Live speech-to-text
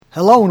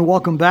Hello and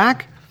welcome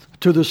back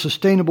to the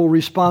Sustainable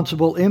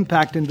Responsible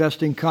Impact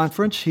Investing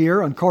Conference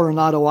here on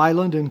Coronado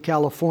Island in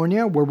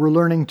California, where we're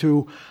learning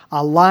to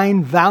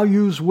align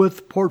values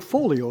with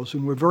portfolios.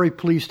 And we're very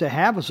pleased to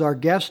have as our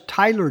guest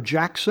Tyler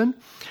Jackson.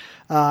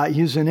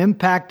 He's an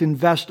Impact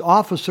Invest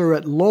Officer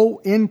at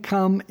Low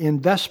Income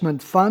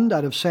Investment Fund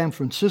out of San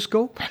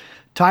Francisco.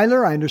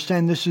 Tyler, I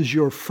understand this is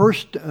your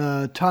first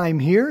time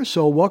here,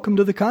 so welcome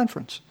to the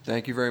conference.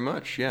 Thank you very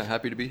much. Yeah,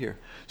 happy to be here.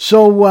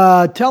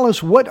 So tell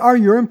us, what are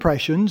your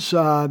impressions?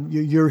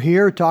 You're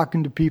here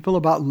talking to people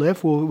about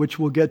LIF, which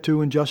we'll get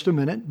to in just a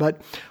minute,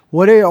 but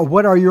what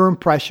are your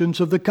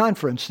impressions of the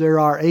conference? There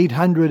are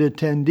 800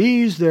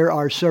 attendees. There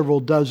are several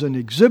dozen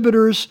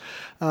exhibitors.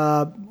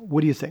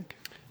 What do you think?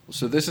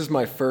 So this is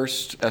my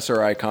first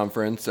SRI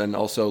conference and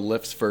also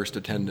LIF's first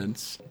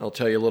attendance. I'll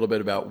tell you a little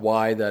bit about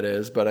why that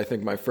is, but I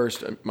think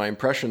my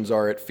impressions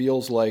are it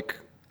feels like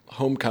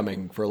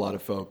homecoming for a lot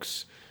of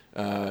folks.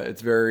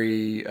 It's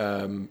very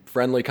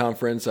friendly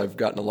conference. I've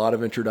gotten a lot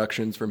of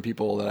introductions from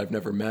people that I've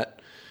never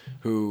met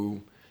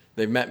who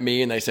they've met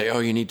me and they say, oh,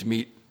 you need to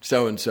meet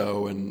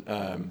so-and-so,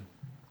 and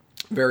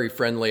very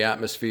friendly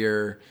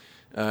atmosphere.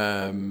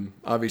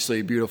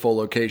 Obviously, beautiful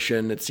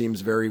location. It seems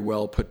very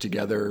well put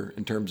together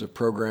in terms of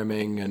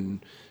programming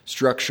and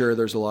structure.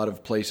 There's a lot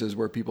of places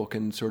where people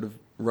can sort of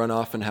run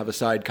off and have a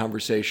side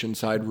conversation,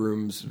 side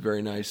rooms.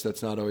 Very nice.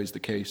 That's not always the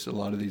case at a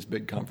lot of these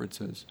big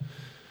conferences.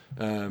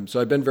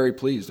 So I've been very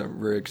pleased. I'm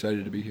very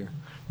excited to be here.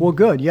 Well,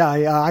 good.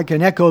 Yeah, I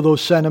can echo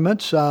those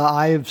sentiments.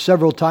 I have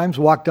several times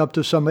walked up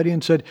to somebody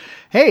and said,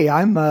 hey,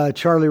 I'm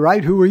Charlie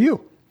Wright. Who are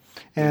you?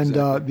 And,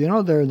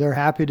 exactly. They're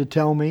happy to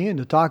tell me and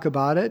to talk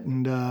about it.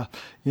 And,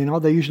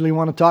 they usually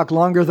want to talk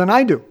longer than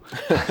I do.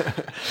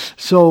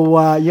 So,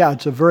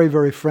 it's a very,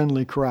 very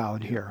friendly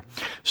crowd here.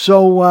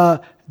 So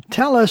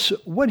tell us,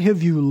 what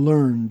have you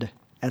learned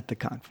at the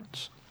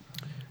conference?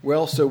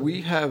 Well, so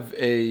we have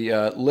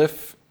a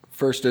LIF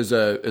first as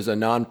a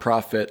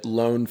nonprofit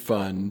loan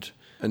fund.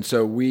 And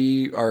so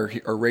we are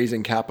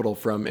raising capital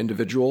from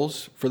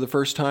individuals for the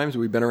first time. So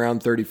we've been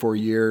around 34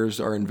 years.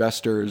 Our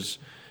investors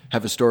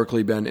have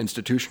historically been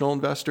institutional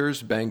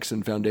investors. Banks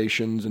and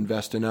foundations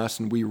invest in us,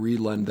 and we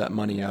re-lend that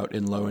money out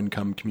in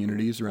low-income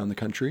communities around the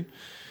country.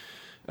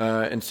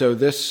 And so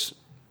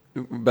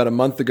about a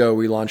month ago,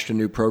 we launched a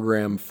new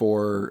program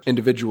for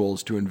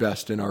individuals to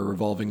invest in our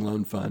revolving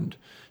loan fund,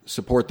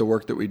 support the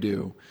work that we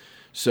do.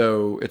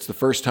 So it's the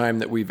first time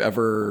that we've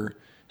ever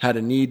had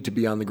a need to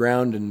be on the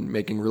ground and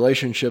making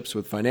relationships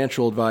with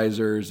financial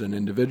advisors and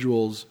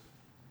individuals.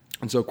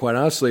 And so quite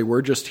honestly,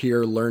 we're just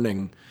here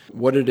learning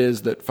what it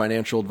is that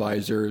financial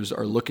advisors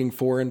are looking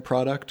for in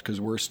product,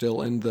 because we're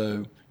still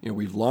in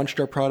we've launched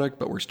our product,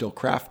 but we're still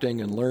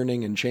crafting and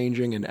learning and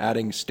changing and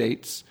adding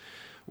states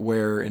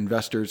where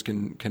investors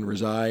can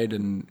reside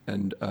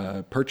and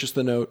purchase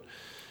the note.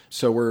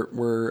 So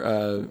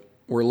we're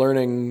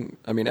learning.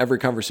 I mean, every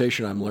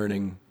conversation I'm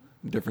learning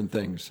different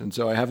things. And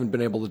so I haven't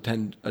been able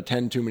to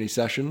attend too many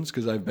sessions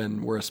because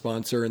we're a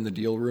sponsor in the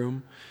deal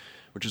room,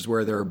 which is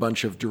where there are a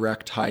bunch of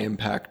direct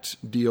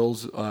high-impact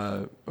deals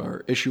or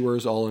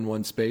issuers all in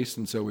one space.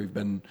 And so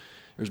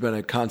there's been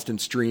a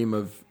constant stream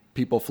of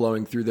people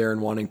flowing through there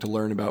and wanting to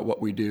learn about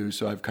what we do.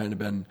 So I've kind of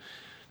been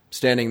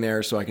standing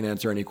there so I can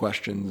answer any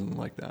questions and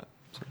like that.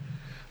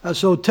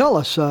 So tell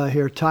us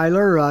here,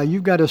 Tyler,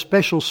 you've got a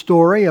special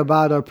story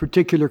about a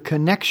particular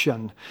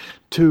connection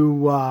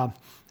to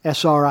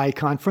SRI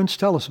conference.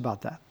 Tell us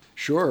about that.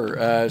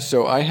 Sure.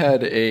 So I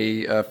had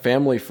a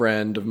family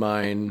friend of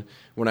mine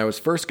when I was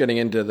first getting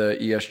into the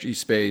ESG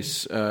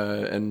space,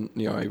 and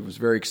I was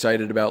very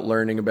excited about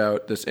learning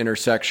about this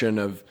intersection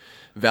of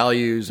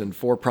values and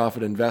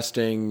for-profit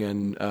investing,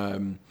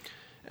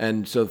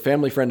 and so a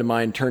family friend of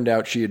mine, turned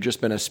out she had just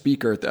been a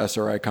speaker at the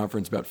SRI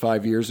conference about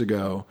 5 years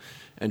ago,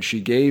 and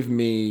she gave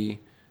me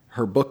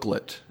her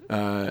booklet,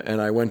 and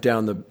I went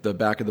down the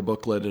back of the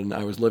booklet, and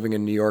I was living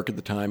in New York at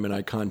the time, and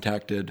I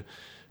contacted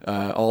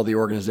all the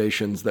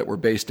organizations that were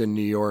based in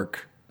New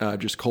York,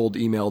 just cold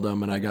emailed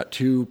them, and I got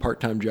 2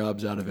 part-time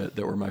jobs out of it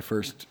that were my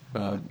first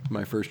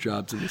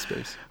jobs in the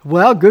space.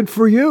 Well, good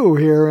for you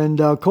here. And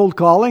cold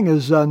calling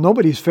is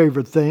nobody's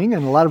favorite thing,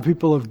 and a lot of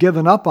people have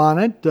given up on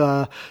it,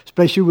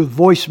 especially with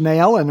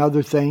voicemail and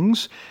other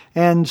things.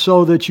 And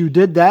so that you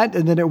did that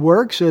and then it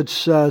works, it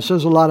says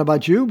a lot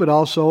about you, but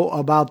also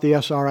about the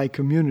SRI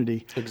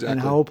community. Exactly. And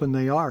how open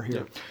they are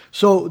here. Yeah.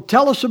 So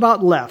tell us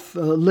about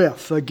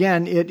LIF.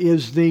 Again, it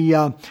is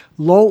the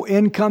Low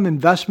Income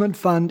Investment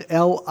Fund,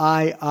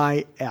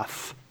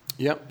 LIIF.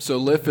 Yep. So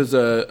LIF is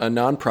a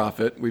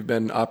nonprofit. We've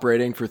been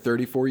operating for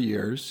 34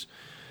 years.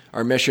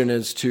 Our mission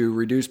is to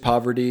reduce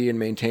poverty and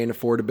maintain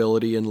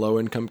affordability in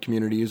low-income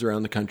communities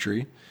around the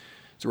country.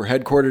 So we're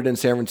headquartered in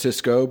San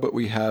Francisco, but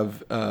we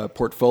have a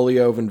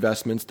portfolio of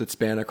investments that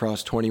span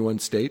across 21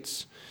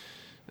 states.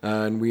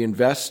 And we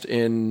invest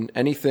in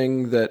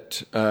anything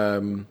that,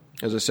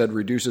 as I said,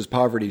 reduces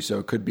poverty. So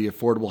it could be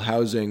affordable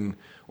housing,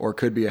 or it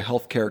could be a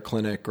healthcare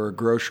clinic, or a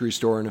grocery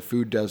store in a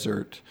food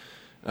desert.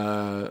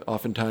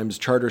 Oftentimes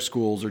charter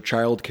schools or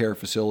child care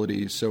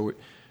facilities. So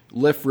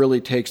LIF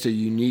really takes a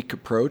unique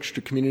approach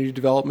to community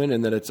development,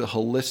 and that it's a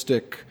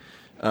holistic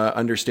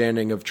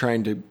understanding of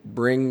trying to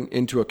bring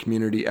into a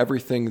community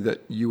everything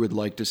that you would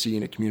like to see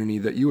in a community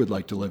that you would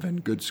like to live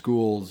in: good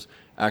schools,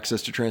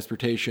 access to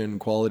transportation,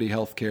 quality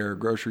healthcare,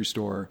 grocery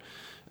store.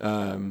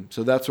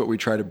 So that's what we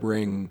try to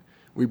bring.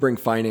 We bring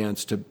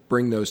finance to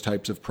bring those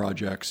types of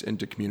projects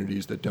into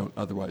communities that don't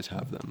otherwise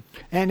have them.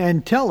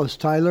 And tell us,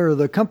 Tyler,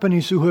 the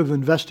companies who have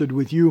invested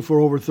with you for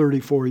over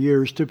 34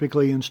 years,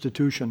 typically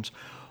institutions,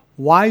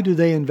 why do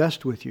they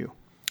invest with you?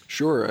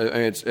 Sure.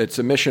 It's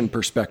a mission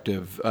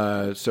perspective.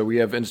 So we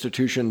have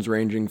institutions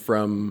ranging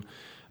from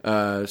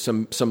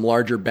some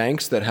larger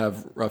banks that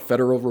have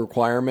federal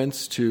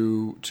requirements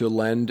to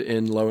lend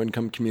in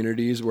low-income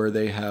communities where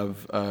they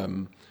have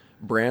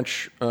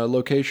branch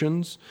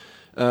locations.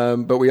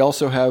 But we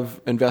also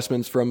have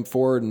investments from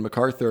Ford and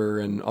MacArthur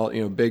and all,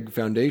 big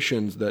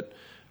foundations that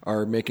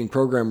are making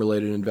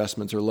program-related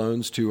investments or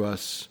loans to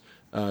us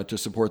to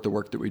support the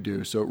work that we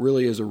do. So it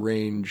really is a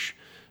range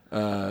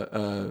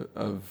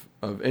of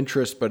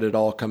interest, but it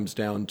all comes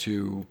down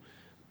to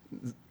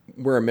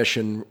we're a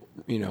mission,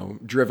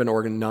 driven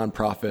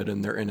nonprofit,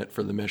 and they're in it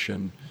for the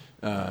mission.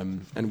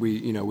 And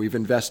we've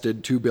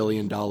invested $2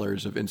 billion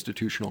of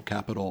institutional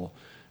capital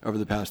over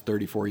the past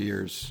 34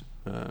 years.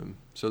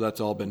 So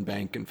that's all been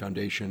bank and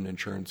foundation,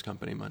 insurance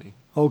company money.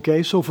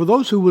 Okay, so for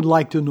those who would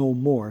like to know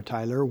more,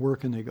 Tyler, where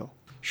can they go?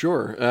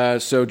 Sure.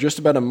 So just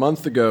about a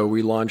month ago,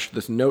 we launched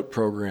this note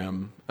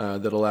program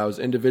that allows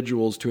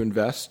individuals to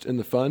invest in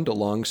the fund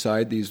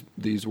alongside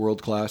these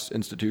world-class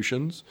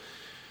institutions.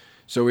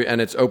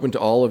 And it's open to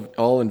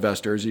all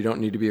investors. You don't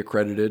need to be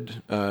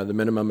accredited. The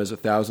minimum is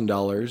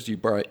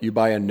 $1,000. You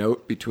buy a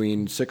note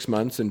between 6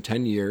 months and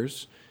 10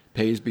 years,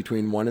 pays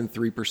between 1% and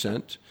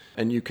 3%.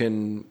 And you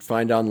can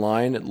find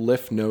online at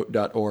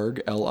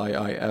lifnote.org,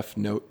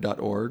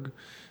 LIIFnote.org.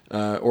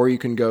 Or you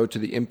can go to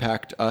the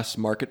Impact Us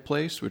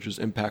Marketplace, which is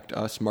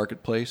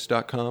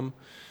impactusmarketplace.com.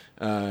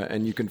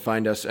 And you can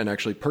find us and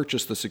actually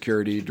purchase the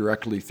security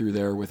directly through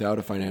there without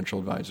a financial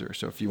advisor.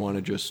 So if you want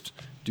to just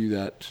do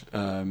that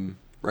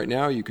right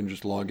now, you can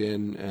just log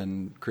in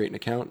and create an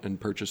account and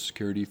purchase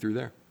security through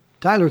there.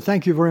 Tyler,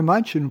 thank you very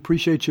much and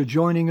appreciate you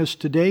joining us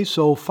today.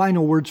 So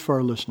final words for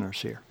our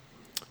listeners here.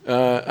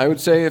 I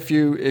would say if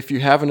you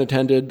haven't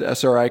attended the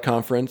SRI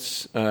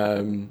conference,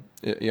 I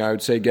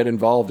would say get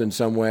involved in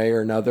some way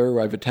or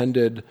another.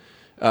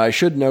 I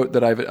should note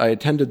that I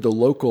attended the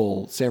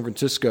local San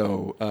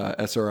Francisco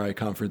SRI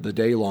conference, the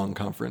day-long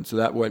conference, so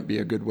that would be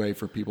a good way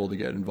for people to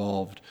get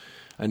involved.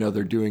 I know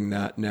they're doing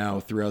that now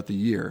throughout the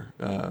year.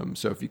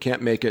 So if you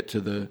can't make it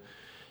to the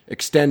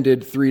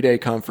extended 3-day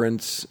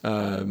conference,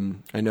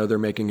 I know they're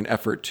making an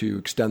effort to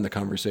extend the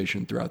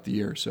conversation throughout the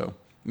year. So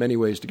many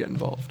ways to get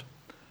involved.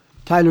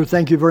 Tyler,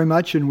 thank you very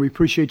much, and we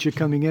appreciate you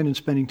coming in and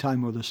spending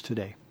time with us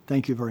today.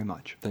 Thank you very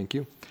much. Thank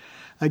you.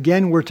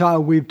 Again,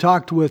 we've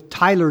talked with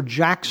Tyler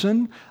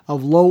Jackson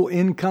of Low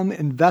Income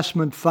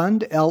Investment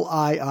Fund,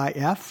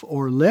 LIIF,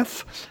 or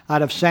LIF,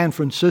 out of San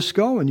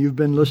Francisco, and you've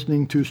been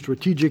listening to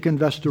Strategic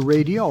Investor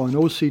Radio on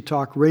OC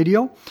Talk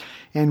Radio,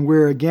 and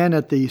we're again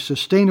at the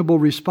Sustainable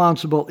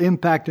Responsible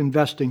Impact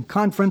Investing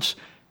Conference,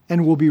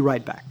 and we'll be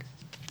right back.